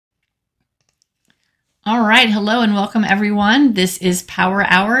All right, hello and welcome everyone. This is Power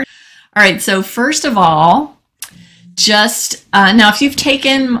Hour. All right, so first of all, just now if you've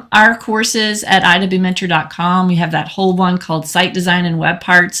taken our courses at iwmentor.com, we have that whole one called Site Design and Web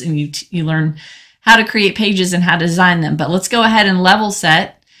Parts, and you learn how to create pages and how to design them. But let's go ahead and level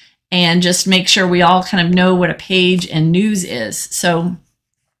set and just make sure we all kind of know what a page and news is. So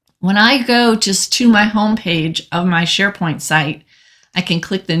when I go just to my home page of my SharePoint site, I can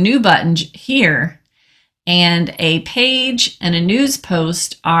click the new button here. And a page and a news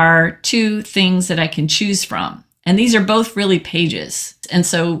post are two things that I can choose from. And these are both really pages. And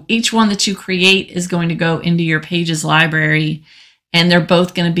so each one that you create is going to go into your pages library, and they're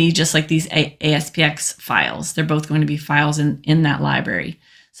both going to be just like these ASPX files. They're both going to be files in that library.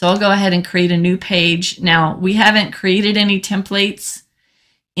 So I'll go ahead and create a new page. Now, we haven't created any templates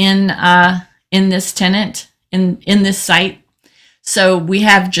in this tenant, in this site. So we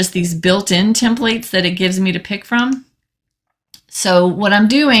have just these built-in templates that it gives me to pick from. So what I'm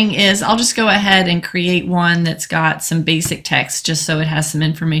doing is I'll just go ahead and create one that's got some basic text just so it has some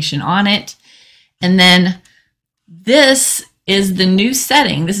information on it. And then this is the new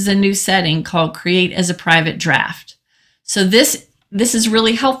setting. This is a new setting called Create as a Private Draft. So this is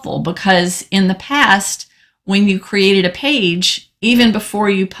really helpful because in the past, when you created a page, even before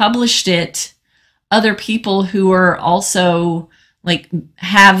you published it, other people who are also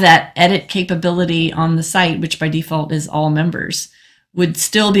have that edit capability on the site, which by default is all members, would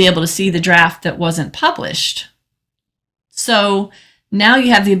still be able to see the draft that wasn't published. So now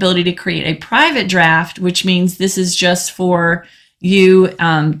you have the ability to create a private draft, which means this is just for you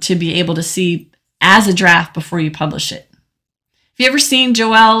to be able to see as a draft before you publish it. Have you ever seen,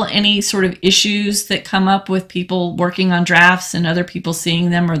 Joelle, any sort of issues that come up with people working on drafts and other people seeing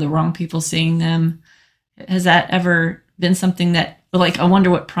them or the wrong people seeing them? Has that ever been something that, I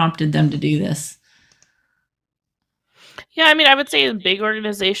wonder what prompted them to do this? Yeah, I mean, I would say in big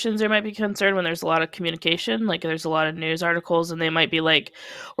organizations, there might be concern when there's a lot of communication, there's a lot of news articles, and they might be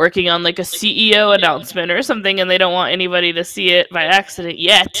working on a CEO announcement or something, and they don't want anybody to see it by accident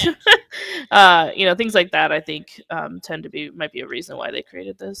yet. Things like that, I think, might be a reason why they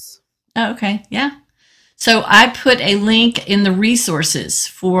created this. Oh, okay, yeah. So I put a link in the resources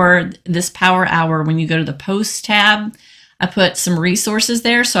for this Power Hour. When you go to the Post tab, I put some resources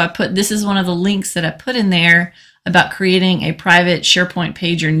there. So this is one of the links that I put in there about creating a private SharePoint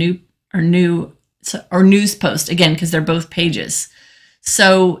page or news post, again, because they're both pages.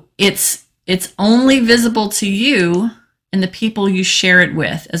 So it's only visible to you and the people you share it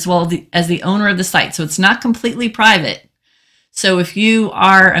with, as well as the owner of the site. So it's not completely private. So if you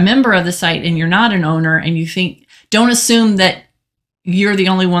are a member of the site and you're not an owner and don't assume that you're the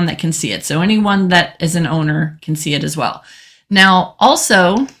only one that can see it. So anyone that is an owner can see it as well. Now,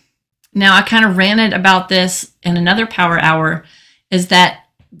 also, I kind of ranted about this in another Power Hour, is that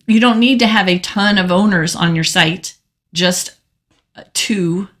you don't need to have a ton of owners on your site, just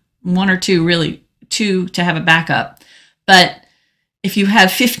one or two to have a backup. But if you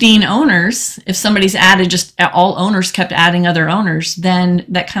have 15 owners, if somebody's added, just all owners kept adding other owners, then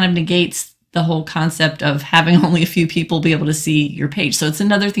that kind of negates the whole concept of having only a few people be able to see your page. So it's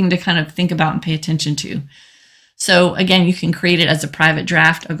another thing to kind of think about and pay attention to. So again, you can create it as a private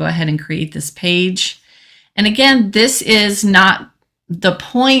draft. I'll go ahead and create this page. And again, this is not, the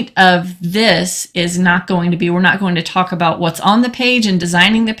point of this is not going to be, we're not going to talk about what's on the page and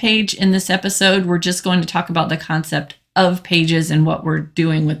designing the page in this episode. We're just going to talk about the concept of pages and what we're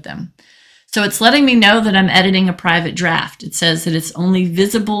doing with them. So it's letting me know that I'm editing a private draft. It says that it's only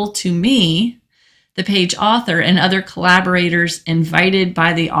visible to me, the page author, and other collaborators invited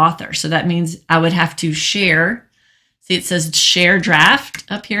by the author. So that means I would have to share. See, it says share draft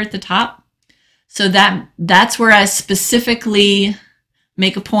up here at the top. So that's where I specifically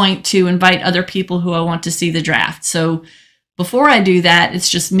make a point to invite other people who I want to see the draft. So before I do that, it's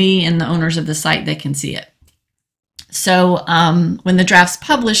just me and the owners of the site that can see it. So when the draft's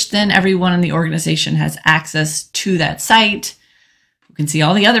published, then everyone in the organization has access to that site. You can see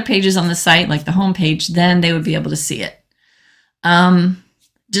all the other pages on the site, like the home page, then they would be able to see it.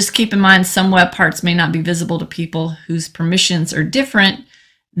 Just keep in mind, some web parts may not be visible to people whose permissions are different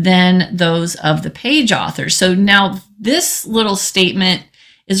than those of the page author. So now this little statement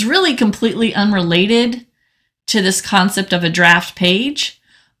is really completely unrelated to this concept of a draft page,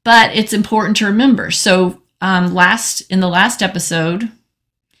 but it's important to remember. So in the last episode,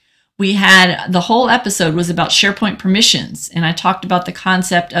 we had, the whole episode was about SharePoint permissions. And I talked about the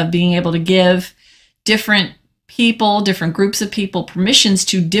concept of being able to give different people, different groups of people permissions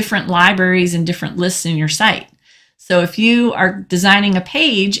to different libraries and different lists in your site. So if you are designing a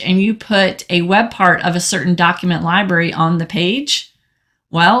page and you put a web part of a certain document library on the page,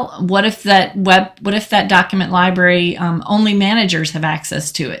 well, what if that document library only managers have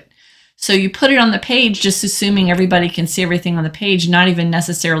access to it? So you put it on the page just assuming everybody can see everything on the page, not even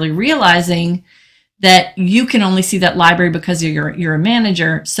necessarily realizing that you can only see that library because you're a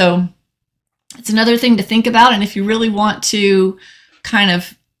manager. So it's another thing to think about. And if you really want to kind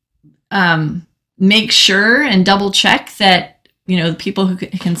of make sure and double check that, you know, the people who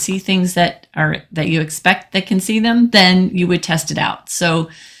can see things that you expect that can see them, then you would test it out.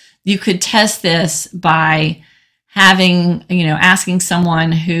 So you could test this by having, you know, asking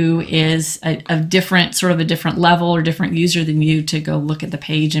someone who is a different level or different user than you to go look at the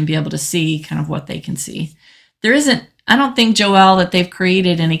page and be able to see kind of what they can see. I don't think, Joelle, that they've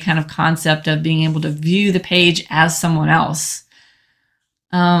created any kind of concept of being able to view the page as someone else.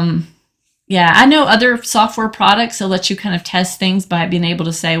 Yeah, I know other software products will let you kind of test things by being able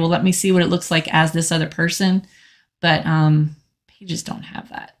to say, well, let me see what it looks like as this other person. But pages don't have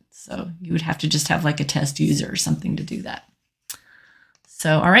that. So you would have to just have like a test user or something to do that.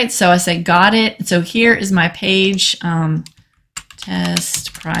 So, all right, so I say got it. So here is my page,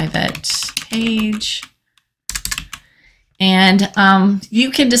 test private page. And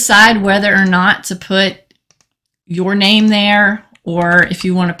you can decide whether or not to put your name there, or if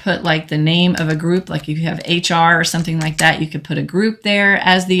you want to put like the name of a group, like if you have HR or something like that, you could put a group there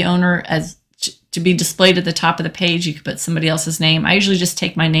as the owner, as to be displayed at the top of the page. You could put somebody else's name. I usually just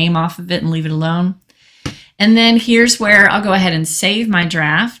take my name off of it and leave it alone. And then here's where I'll go ahead and save my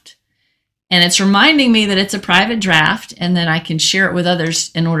draft. And it's reminding me that it's a private draft and that I can share it with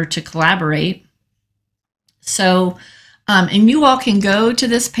others in order to collaborate. So, and you all can go to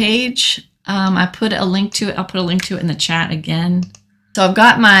this page. I put a link to it. I'll put a link to it in the chat again. So I've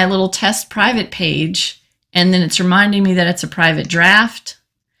got my little test private page, and then it's reminding me that it's a private draft.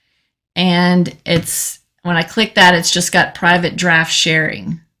 And it's, when I click that, it's just got private draft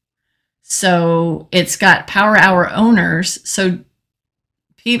sharing. So it's got Power Hour owners. So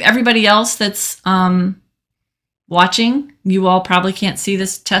everybody else that's watching, you all probably can't see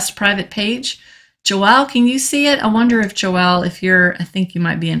this test private page. Joelle, can you see it? I wonder if Joelle, I think you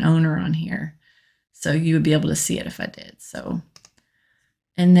might be an owner on here. So you would be able to see it if I did. So,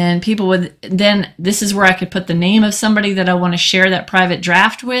 and then then this is where I could put the name of somebody that I want to share that private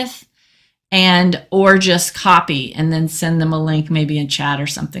draft with, or just copy and then send them a link maybe in chat or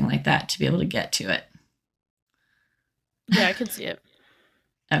something like that to be able to get to it. Yeah, I can see it.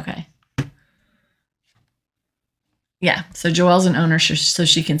 Okay. Yeah, so Joelle's an owner so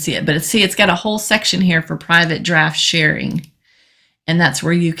she can see it. But it's got a whole section here for private draft sharing. And that's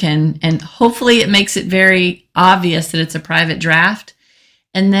where you can, and hopefully it makes it very obvious that it's a private draft.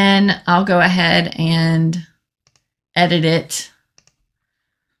 And then I'll go ahead and edit it.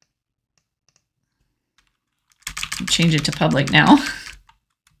 Change it to public now.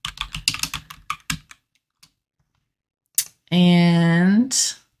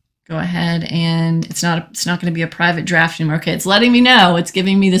 And go ahead, and it's not going to be a private draft anymore. Okay, it's letting me know. It's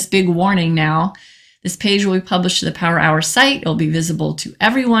giving me this big warning now. This page will be published to the Power Hour site. It'll be visible to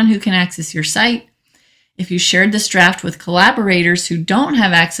everyone who can access your site. If you shared this draft with collaborators who don't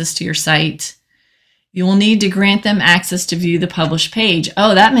have access to your site, you will need to grant them access to view the published page.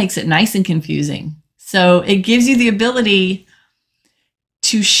 Oh, that makes it nice and confusing. So it gives you the ability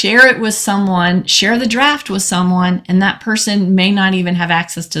to share it with someone, share the draft with someone, and that person may not even have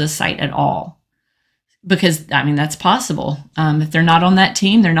access to the site at all. Because, I mean, that's possible. If they're not on that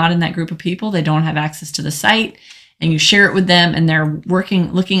team, they're not in that group of people, they don't have access to the site, and you share it with them, and they're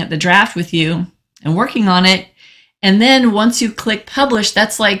looking at the draft with you and working on it. And then once you click publish,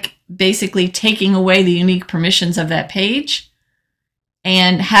 that's like basically taking away the unique permissions of that page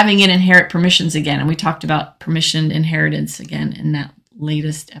and having it inherit permissions again. And we talked about permissioned inheritance again in that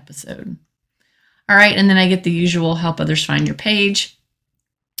latest episode. All right, and then I get the usual help others find your page.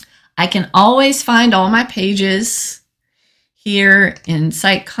 I can always find all my pages here in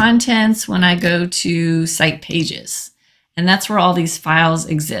site contents when I go to site pages, and that's where all these files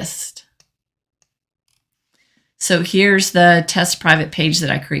exist. So here's the test private page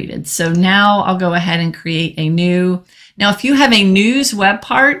that I created. So now I'll go ahead and create a new. Now, if you have a news web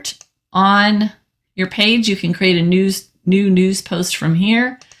part on your page, you can create a new news post from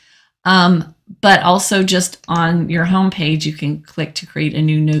here. But also just on your home page, you can click to create a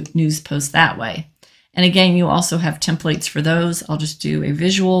new news post that way. And again, you also have templates for those. I'll just do a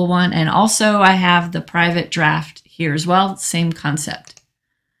visual one. And also I have the private draft here as well. Same concept.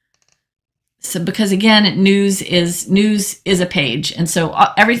 So because again, news is a page. And so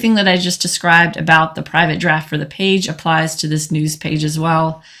everything that I just described about the private draft for the page applies to this news page as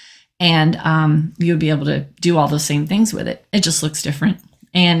well. And you'll be able to do all those same things with it. It just looks different.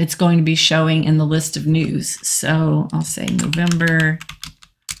 And it's going to be showing in the list of news. So I'll say November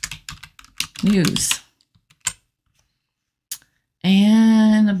news.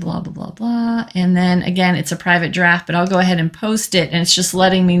 And blah, blah, blah, blah. And then again, it's a private draft, but I'll go ahead and post it. And it's just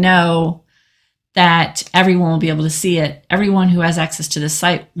letting me know that everyone will be able to see it. Everyone who has access to this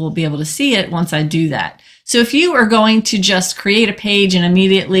site will be able to see it once I do that. So if you are going to just create a page and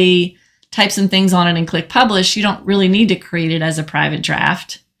immediately type some things on it and click publish, you don't really need to create it as a private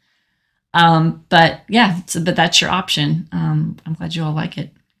draft. But yeah, but that's your option. I'm glad you all like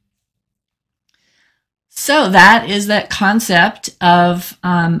it. So that is that concept of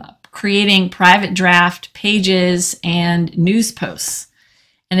creating private draft pages and news posts.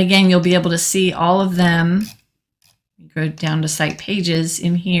 And again, you'll be able to see all of them. Go down to site pages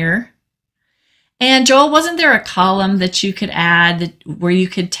in here. And Joel, wasn't there a column that you could add where you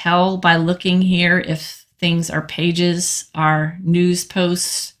could tell by looking here if things are pages, are news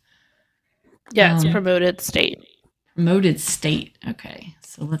posts? Yeah, it's promoted state. Promoted state. Okay.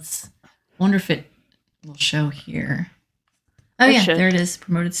 So let's wonder if it will show here. Oh, yeah, there it is.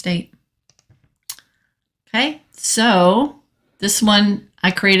 Promoted state. Okay. So this one I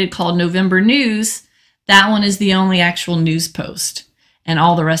created called November News. That one is the only actual news post, and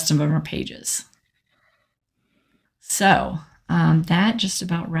all the rest of them are pages. So that just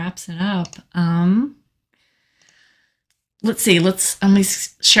about wraps it up. Let's see. Let me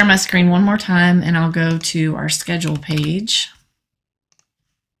share my screen one more time, and I'll go to our schedule page.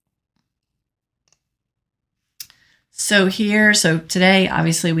 So today,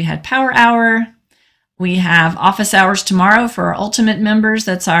 obviously, we had Power Hour. We have office hours tomorrow for our Ultimate members.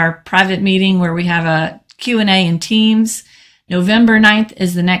 That's our private meeting where we have a Q&A in Teams. November 9th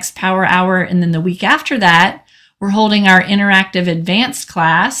is the next Power Hour. And then the week after that, we're holding our interactive advanced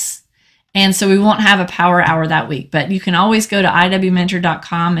class. And so we won't have a Power Hour that week. But you can always go to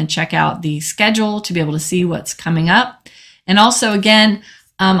iwmentor.com and check out the schedule to be able to see what's coming up. And also, again,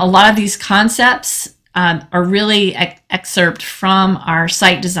 a lot of these concepts are really excerpt from our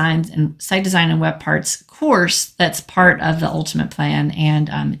site design and web parts course that's part of the Ultimate Plan,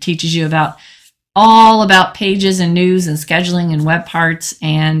 and it teaches you all about pages and news and scheduling and web parts,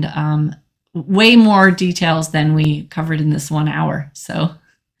 and way more details than we covered in this 1 hour. So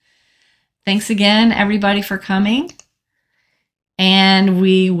thanks again, everybody, for coming, and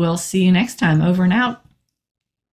we will see you next time. Over and out.